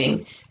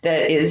clothing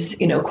that is,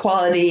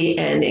 quality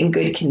and in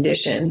good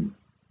condition.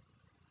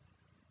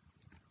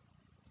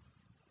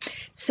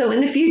 So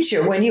in the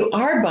future, when you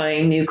are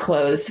buying new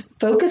clothes,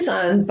 focus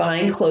on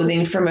buying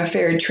clothing from a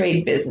fair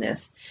trade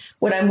business.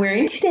 What I'm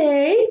wearing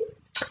today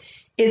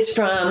is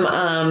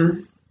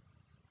from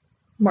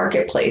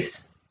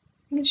Marketplace.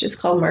 I think it's just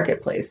called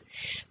Marketplace.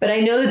 But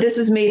I know that this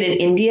was made in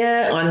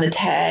India on the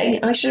tag.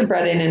 I should have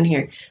brought it in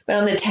here. But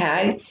on the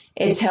tag,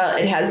 it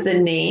has the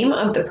name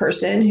of the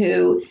person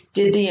who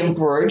did the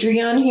embroidery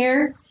on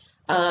here.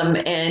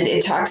 And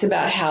it talks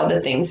about how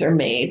the things are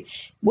made.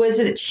 Was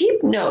it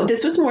cheap? No,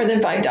 this was more than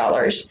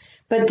 $5.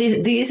 But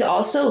these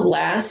also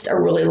last a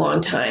really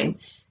long time.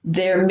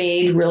 They're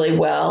made really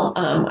well.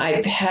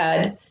 I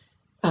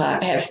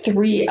have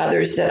 3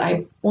 others that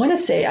I want to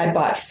say I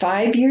bought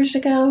 5 years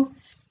ago.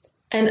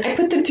 And I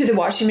put them through the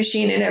washing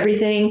machine and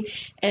everything.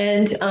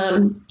 And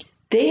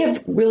they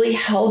have really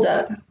held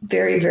up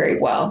very, very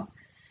well.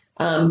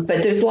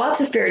 But there's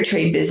lots of fair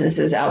trade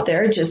businesses out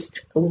there.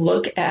 Just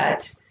look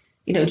at,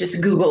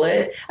 just Google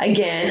it.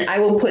 Again, I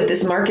will put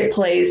this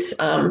Marketplace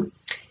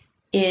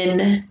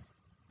in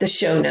the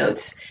show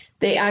notes.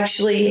 They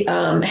actually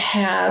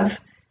have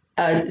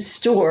a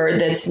store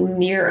that's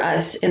near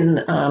us in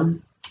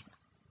the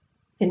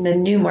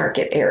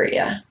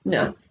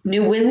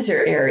New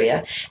Windsor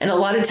area. And a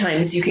lot of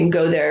times you can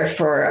go there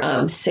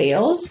for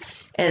sales.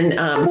 And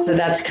so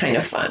that's kind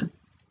of fun.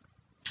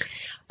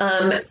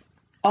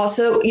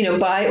 Also,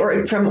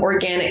 buy from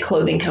organic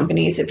clothing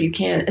companies if you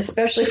can,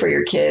 especially for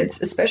your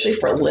kids, especially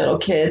for little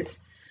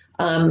kids.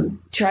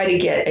 Try to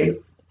get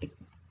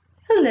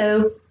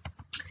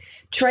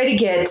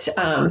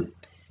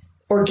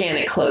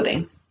organic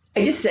clothing.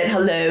 I just said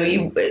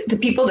hello. The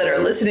people that are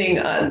listening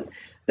on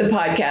the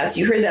podcast,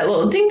 you heard that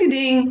little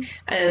ding-a-ding,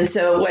 and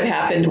so what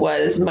happened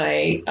was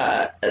my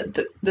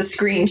the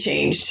screen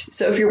changed.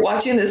 So if you're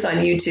watching this on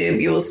YouTube,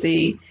 you will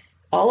see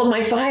all of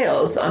my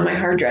files on my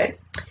hard drive.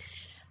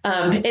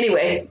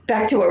 Anyway,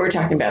 back to what we're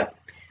talking about.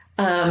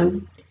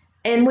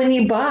 And when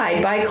you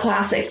buy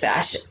classic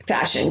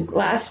fashion.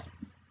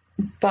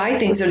 Buy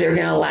things that are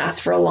going to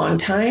last for a long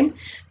time.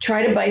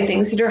 Try to buy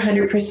things that are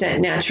 100%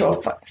 natural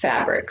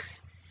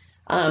fabrics.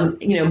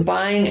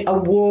 Buying a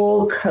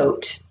wool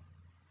coat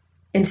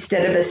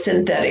instead of a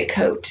synthetic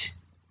coat.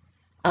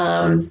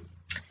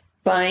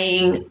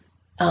 Buying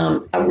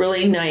a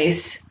really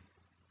nice,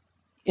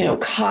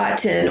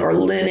 cotton or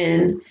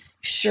linen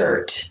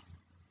shirt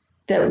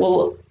that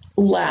will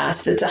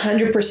last, that's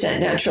 100%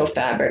 natural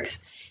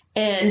fabrics.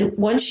 And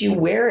once you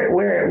wear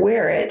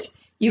it,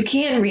 you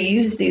can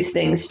reuse these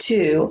things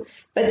too.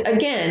 But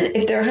again,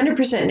 if they're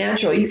 100%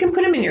 natural, you can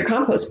put them in your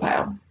compost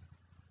pile.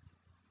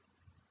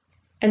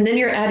 And then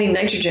you're adding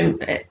nitrogen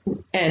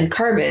and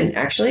carbon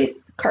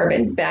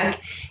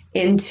back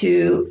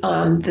into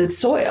the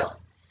soil.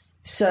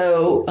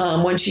 So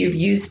once you've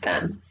used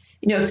them,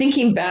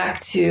 thinking back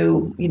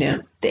to,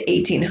 the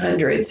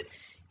 1800s,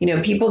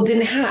 people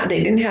didn't have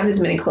as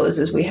many clothes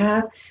as we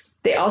have.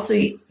 They also,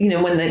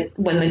 when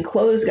the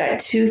clothes got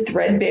too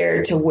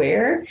threadbare to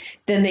wear,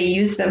 then they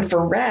used them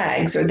for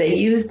rags, or they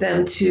used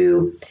them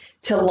to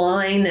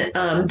line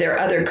their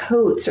other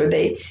coats, or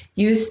they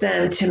used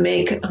them to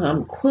make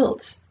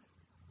quilts.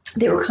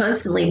 They were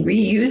constantly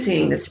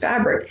reusing this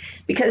fabric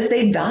because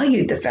they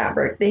valued the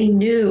fabric. They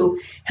knew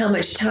how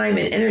much time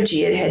and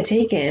energy it had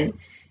taken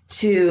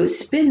to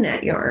spin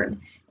that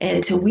yarn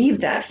and to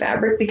weave that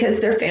fabric,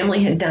 because their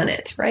family had done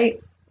it,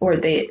 right?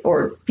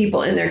 Or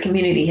people in their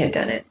community had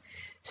done it.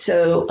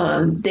 So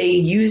they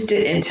used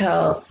it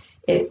until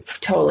it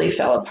totally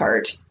fell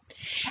apart.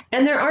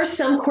 And there are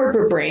some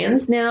corporate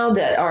brands now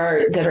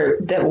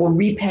that will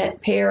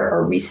repair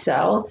or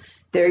resell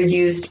their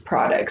used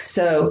products.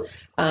 So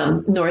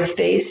North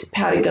Face,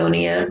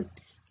 Patagonia,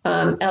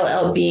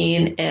 LL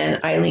Bean,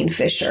 and Eileen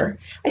Fisher.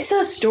 I saw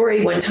a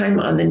story one time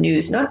on the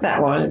news not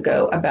that long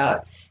ago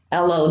about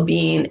LL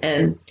Bean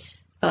and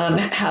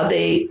how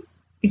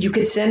you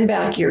could send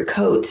back your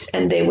coats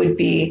and they would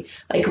be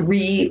like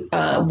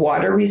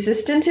water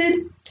resistant,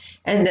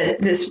 and that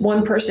this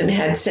one person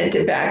had sent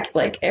it back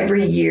like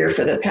every year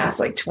for the past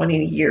like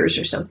 20 years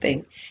or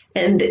something,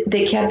 and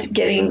they kept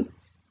getting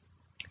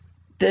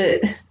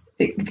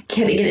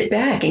it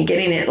back and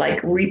getting it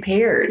like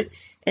repaired,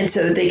 and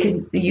so they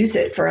could use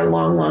it for a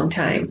long, long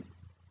time.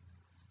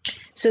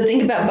 So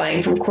think about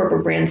buying from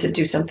corporate brands that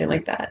do something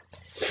like that.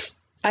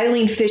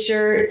 Eileen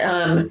Fisher,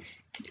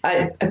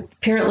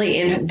 apparently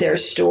in their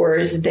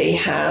stores, they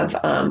have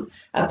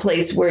a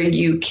place where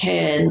you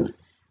can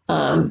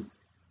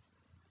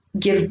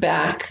give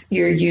back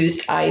your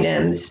used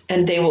items,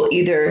 and they will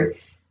either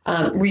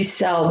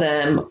resell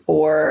them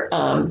or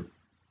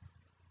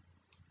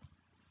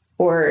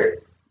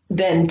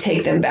then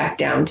take them back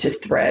down to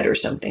thread or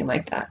something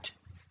like that.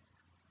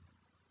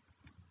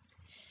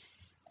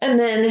 And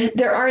then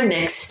there are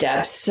next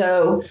steps.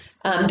 So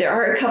there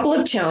are a couple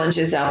of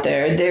challenges out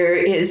there. There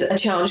is a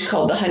challenge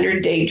called the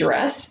 100-day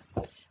dress.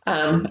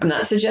 I'm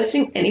not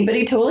suggesting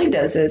anybody totally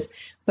does this,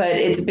 but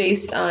it's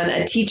based on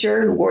a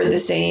teacher who wore the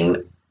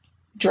same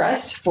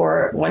dress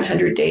for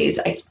 100 days,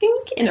 I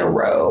think, in a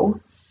row.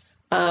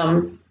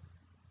 But,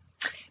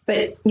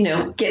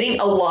 getting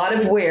a lot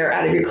of wear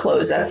out of your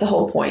clothes, that's the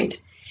whole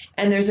point.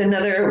 And there's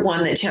another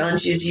one that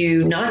challenges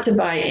you not to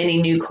buy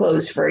any new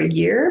clothes for a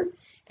year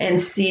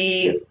and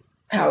see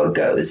how it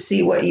goes,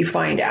 see what you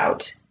find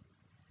out.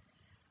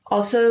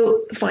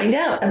 Also, find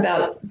out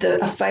about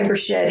a fiber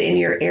shed in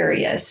your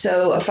area.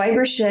 So a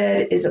fiber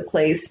shed is a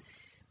place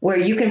where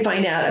you can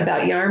find out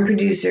about yarn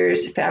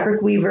producers,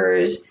 fabric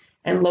weavers,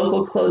 and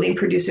local clothing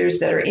producers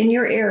that are in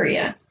your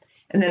area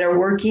and that are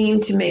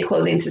working to make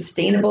clothing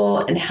sustainable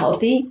and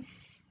healthy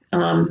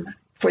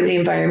for the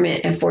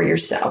environment and for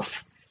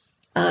yourself.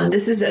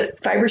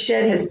 Fiber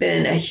Shed has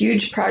been a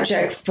huge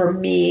project for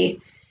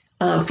me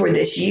for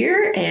this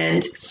year,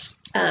 and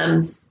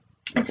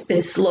it's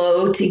been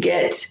slow to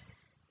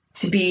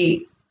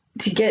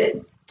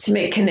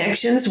make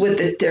connections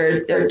with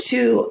there are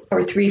 2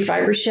 or 3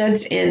 fiber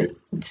sheds in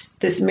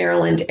this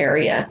Maryland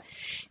area,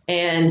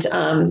 and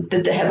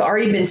that they have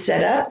already been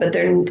set up, but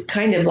they're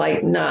kind of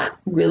like not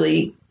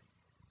really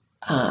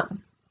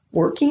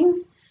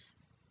working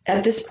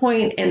at this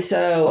point. And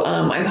so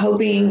I'm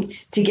hoping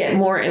to get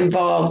more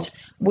involved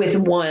with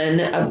one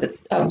of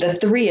the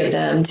 3 of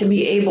them to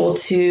be able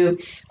to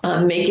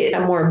make it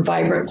a more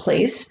vibrant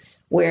place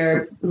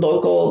where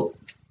local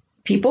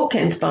people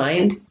can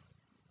find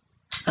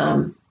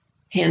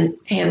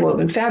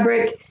hand-woven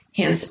fabric,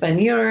 hand-spun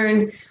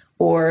yarn,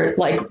 or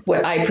like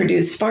what I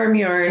produce, farm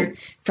yarn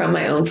from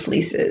my own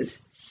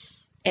fleeces.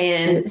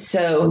 And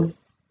so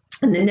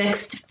in the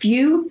next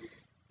few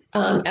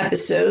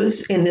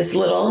episodes in this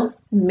little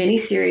mini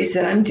series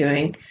that I'm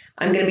doing,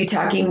 I'm going to be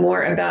talking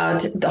more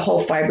about the whole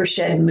fiber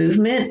shed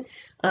movement,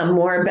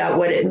 more about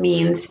what it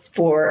means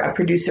for a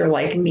producer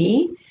like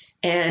me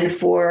and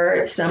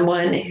for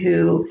someone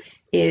who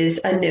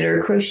is a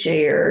knitter,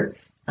 crocheter,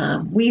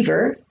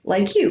 weaver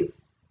like you.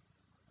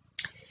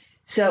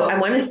 So I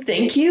want to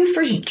thank you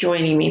for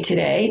joining me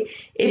today.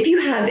 If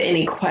you have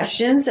any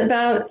questions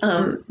about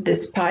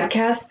this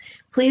podcast,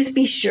 please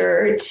be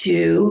sure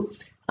to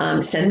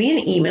send me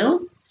an email.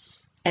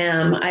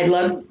 I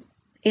love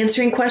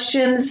answering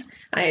questions.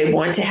 I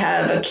want to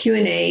have a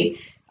Q&A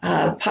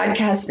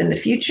podcast in the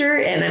future,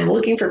 and I'm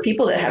looking for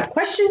people that have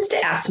questions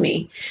to ask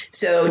me.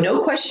 So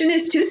no question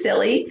is too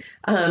silly.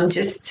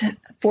 Just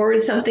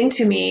forward something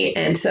to me,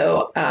 and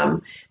so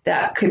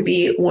that could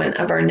be one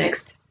of our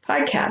next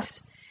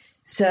podcasts.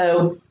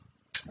 So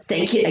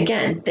thank you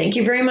again. Thank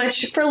you very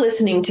much for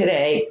listening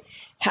today.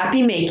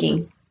 Happy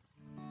making.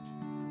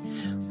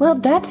 Well,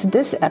 that's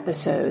this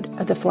episode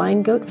of the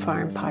Flying Goat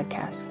Farm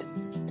podcast.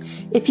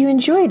 If you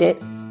enjoyed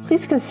it,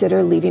 please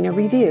consider leaving a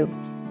review.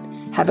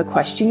 Have a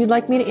question you'd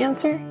like me to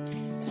answer?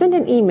 Send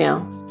an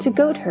email to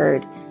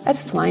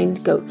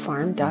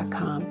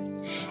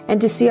goatherd@flyinggoatfarm.com.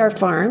 And to see our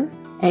farm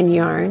and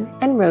yarn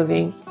and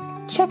roving,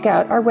 check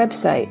out our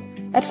website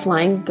at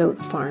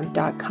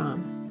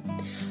flyinggoatfarm.com.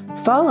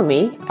 Follow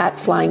me at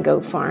Flying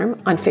Goat Farm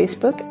on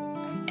Facebook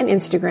and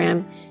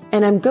Instagram,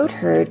 and I'm Goat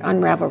Herd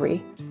on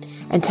Ravelry.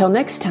 Until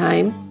next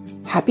time,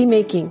 happy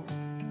making.